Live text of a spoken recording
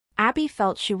Abby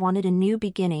felt she wanted a new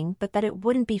beginning but that it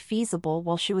wouldn't be feasible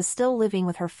while she was still living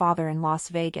with her father in Las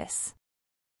Vegas.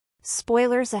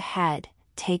 Spoilers ahead,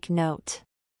 take note.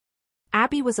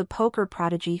 Abby was a poker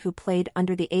prodigy who played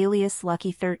under the alias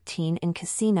Lucky 13 in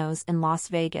casinos in Las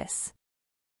Vegas.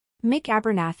 Mick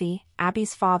Abernathy,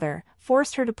 Abby's father,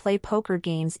 forced her to play poker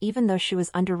games even though she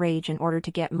was underage in order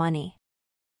to get money.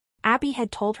 Abby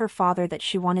had told her father that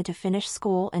she wanted to finish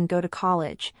school and go to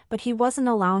college, but he wasn't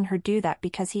allowing her do that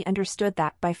because he understood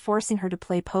that by forcing her to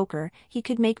play poker, he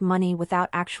could make money without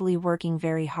actually working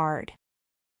very hard.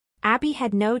 Abby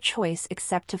had no choice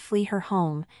except to flee her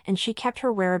home, and she kept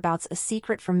her whereabouts a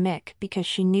secret from Mick because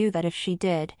she knew that if she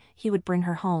did, he would bring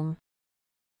her home.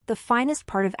 The finest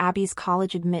part of Abby's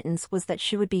college admittance was that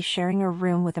she would be sharing a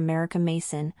room with America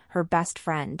Mason, her best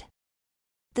friend.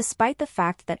 Despite the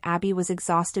fact that Abby was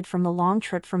exhausted from the long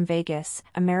trip from Vegas,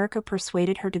 America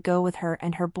persuaded her to go with her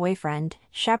and her boyfriend,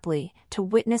 Shepley, to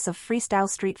witness a freestyle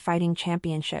street fighting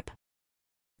championship.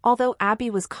 Although Abby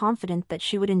was confident that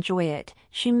she would enjoy it,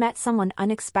 she met someone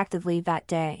unexpectedly that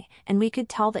day, and we could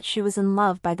tell that she was in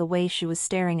love by the way she was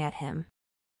staring at him.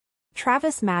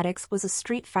 Maddox was a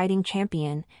street fighting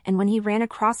champion, and when he ran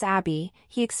across Abby,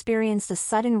 he experienced a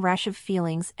sudden rush of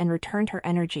feelings and returned her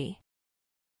energy.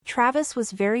 Travis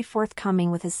was very forthcoming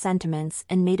with his sentiments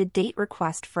and made a date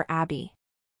request for Abby.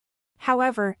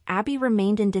 However, Abby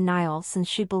remained in denial since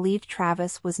she believed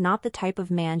Travis was not the type of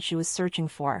man she was searching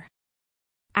for.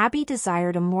 Abby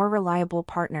desired a more reliable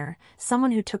partner,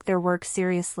 someone who took their work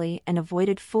seriously and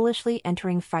avoided foolishly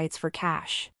entering fights for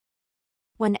cash.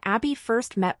 When Abby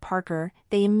first met Parker,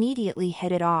 they immediately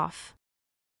hit it off.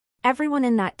 Everyone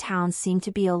in that town seemed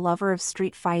to be a lover of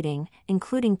street fighting,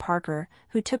 including Parker,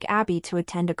 who took Abby to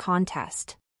attend a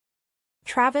contest.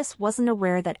 Travis wasn't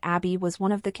aware that Abby was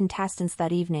one of the contestants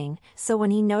that evening, so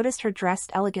when he noticed her dressed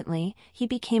elegantly, he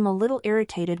became a little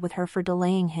irritated with her for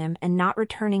delaying him and not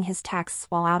returning his texts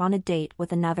while out on a date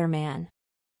with another man.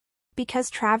 Because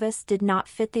Travis did not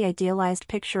fit the idealized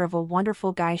picture of a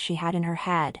wonderful guy she had in her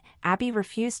head, Abby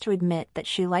refused to admit that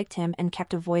she liked him and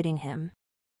kept avoiding him.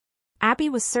 Abby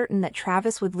was certain that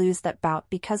Travis would lose that bout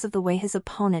because of the way his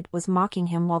opponent was mocking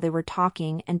him while they were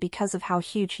talking and because of how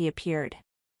huge he appeared.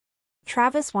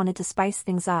 Travis wanted to spice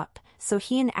things up, so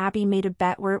he and Abby made a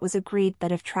bet where it was agreed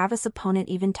that if Travis' opponent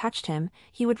even touched him,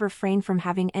 he would refrain from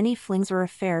having any flings or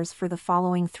affairs for the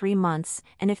following 3 months,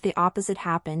 and if the opposite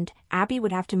happened, Abby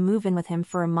would have to move in with him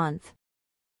for a month.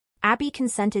 Abby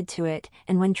consented to it,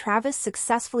 and when Travis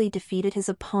successfully defeated his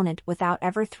opponent without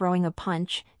ever throwing a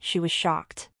punch, she was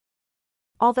shocked.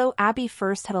 Although Abby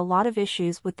first had a lot of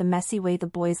issues with the messy way the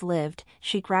boys lived,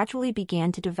 she gradually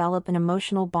began to develop an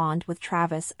emotional bond with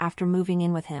Travis after moving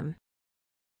in with him.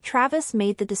 Travis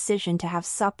made the decision to have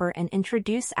supper and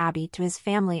introduce Abby to his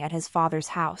family at his father's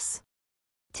house.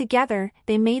 Together,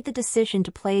 they made the decision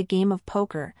to play a game of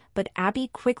poker, but Abby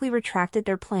quickly retracted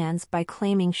their plans by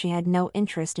claiming she had no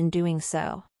interest in doing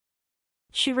so.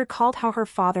 She recalled how her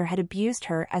father had abused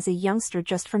her as a youngster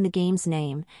just from the game's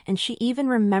name, and she even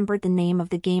remembered the name of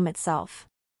the game itself.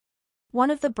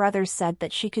 One of the brothers said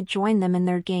that she could join them in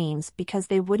their games because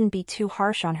they wouldn't be too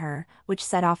harsh on her, which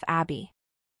set off Abby.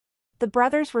 The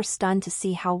brothers were stunned to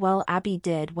see how well Abby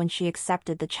did when she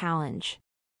accepted the challenge.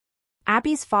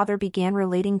 Abby's father began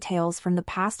relating tales from the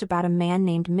past about a man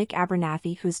named Mick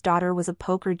Abernathy whose daughter was a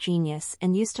poker genius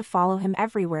and used to follow him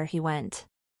everywhere he went.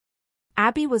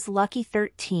 Abby was lucky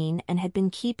 13 and had been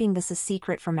keeping this a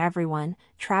secret from everyone,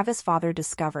 Travis' father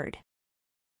discovered.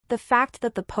 The fact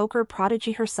that the poker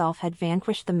prodigy herself had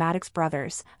vanquished the Maddox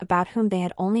brothers, about whom they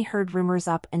had only heard rumors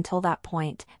up until that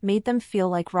point, made them feel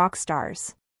like rock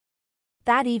stars.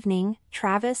 That evening,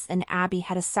 Travis and Abby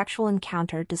had a sexual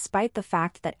encounter despite the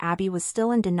fact that Abby was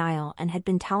still in denial and had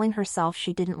been telling herself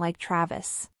she didn't like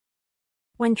Travis.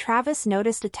 When Travis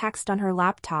noticed a text on her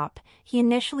laptop, he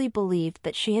initially believed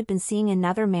that she had been seeing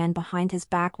another man behind his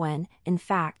back when, in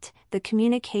fact, the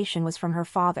communication was from her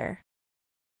father.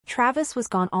 Travis was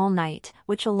gone all night,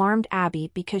 which alarmed Abby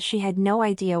because she had no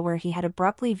idea where he had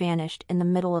abruptly vanished in the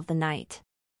middle of the night.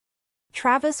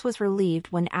 Travis was relieved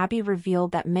when Abby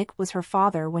revealed that Mick was her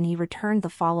father when he returned the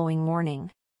following morning.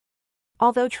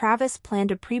 Although Travis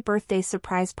planned a pre-birthday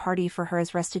surprise party for her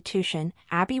as restitution,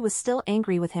 Abby was still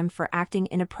angry with him for acting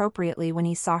inappropriately when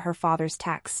he saw her father's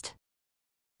text.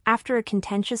 After a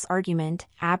contentious argument,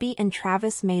 Abby and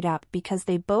Travis made up because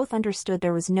they both understood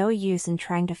there was no use in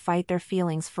trying to fight their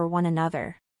feelings for one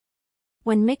another.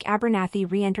 When Mick Abernathy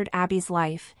re-entered Abby's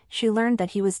life, she learned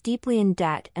that he was deeply in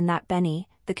debt and that Benny,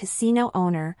 the casino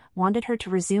owner, wanted her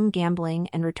to resume gambling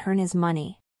and return his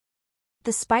money.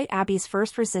 Despite Abby's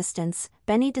first resistance,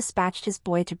 Benny dispatched his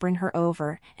boy to bring her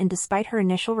over, and despite her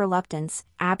initial reluctance,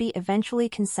 Abby eventually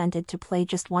consented to play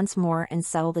just once more and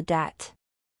settle the debt.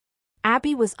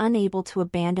 Abby was unable to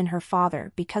abandon her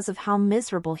father because of how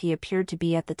miserable he appeared to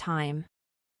be at the time.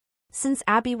 Since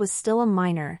Abby was still a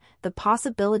minor, the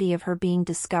possibility of her being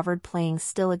discovered playing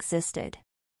still existed.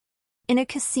 In a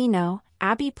casino,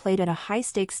 Abby played at a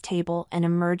high-stakes table and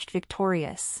emerged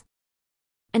victorious.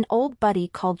 An old buddy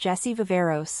called Jesse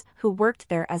Viverox, who worked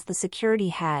there as the security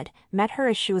head, met her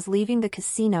as she was leaving the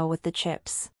casino with the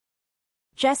chips.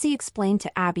 Jesse explained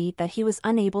to Abby that he was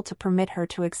unable to permit her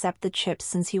to accept the chips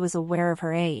since he was aware of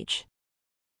her age.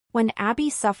 When Abby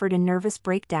suffered a nervous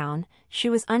breakdown, she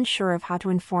was unsure of how to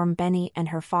inform Benny and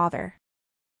her father.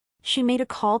 She made a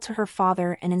call to her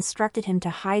father and instructed him to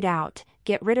hide out,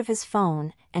 get rid of his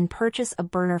phone, and purchase a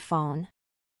burner phone.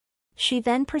 She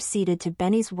then proceeded to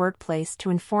Benny's workplace to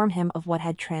inform him of what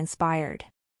had transpired.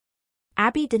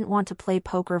 Abby didn't want to play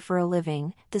poker for a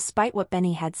living, despite what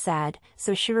Benny had said,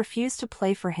 so she refused to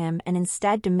play for him and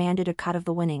instead demanded a cut of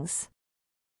the winnings.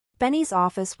 Benny's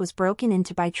office was broken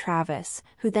into by Travis,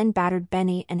 who then battered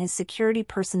Benny and his security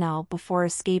personnel before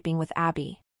escaping with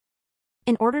Abby.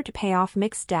 In order to pay off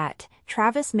Mick's debt,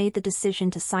 Travis made the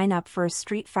decision to sign up for a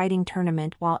street fighting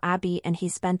tournament while Abby and he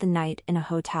spent the night in a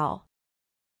hotel.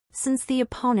 Since the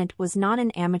opponent was not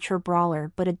an amateur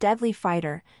brawler but a deadly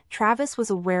fighter, Travis was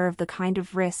aware of the kind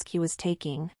of risk he was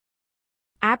taking.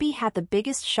 Abby had the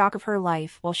biggest shock of her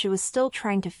life while she was still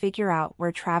trying to figure out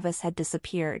where Travis had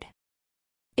disappeared.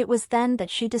 It was then that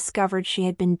she discovered she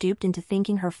had been duped into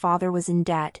thinking her father was in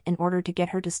debt in order to get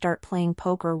her to start playing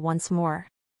poker once more.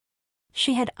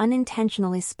 She had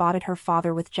unintentionally spotted her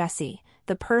father with Jesse,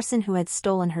 the person who had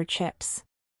stolen her chips.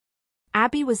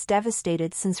 Abby was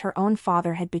devastated since her own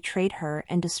father had betrayed her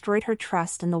and destroyed her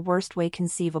trust in the worst way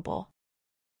conceivable.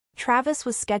 Travis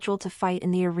was scheduled to fight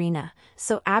in the arena,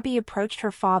 so Abby approached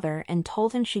her father and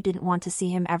told him she didn't want to see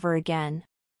him ever again.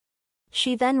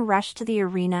 She then rushed to the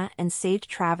arena and saved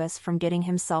Travis from getting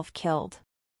himself killed.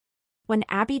 When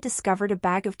Abby discovered a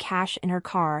bag of cash in her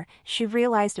car, she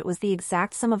realized it was the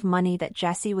exact sum of money that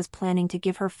Jesse was planning to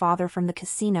give her father from the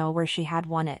casino where she had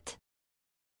won it.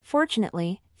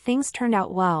 Fortunately, things turned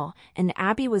out well, and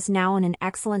Abby was now in an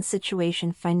excellent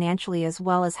situation financially as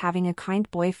well as having a kind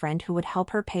boyfriend who would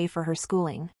help her pay for her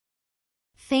schooling.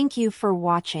 Thank you for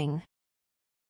watching.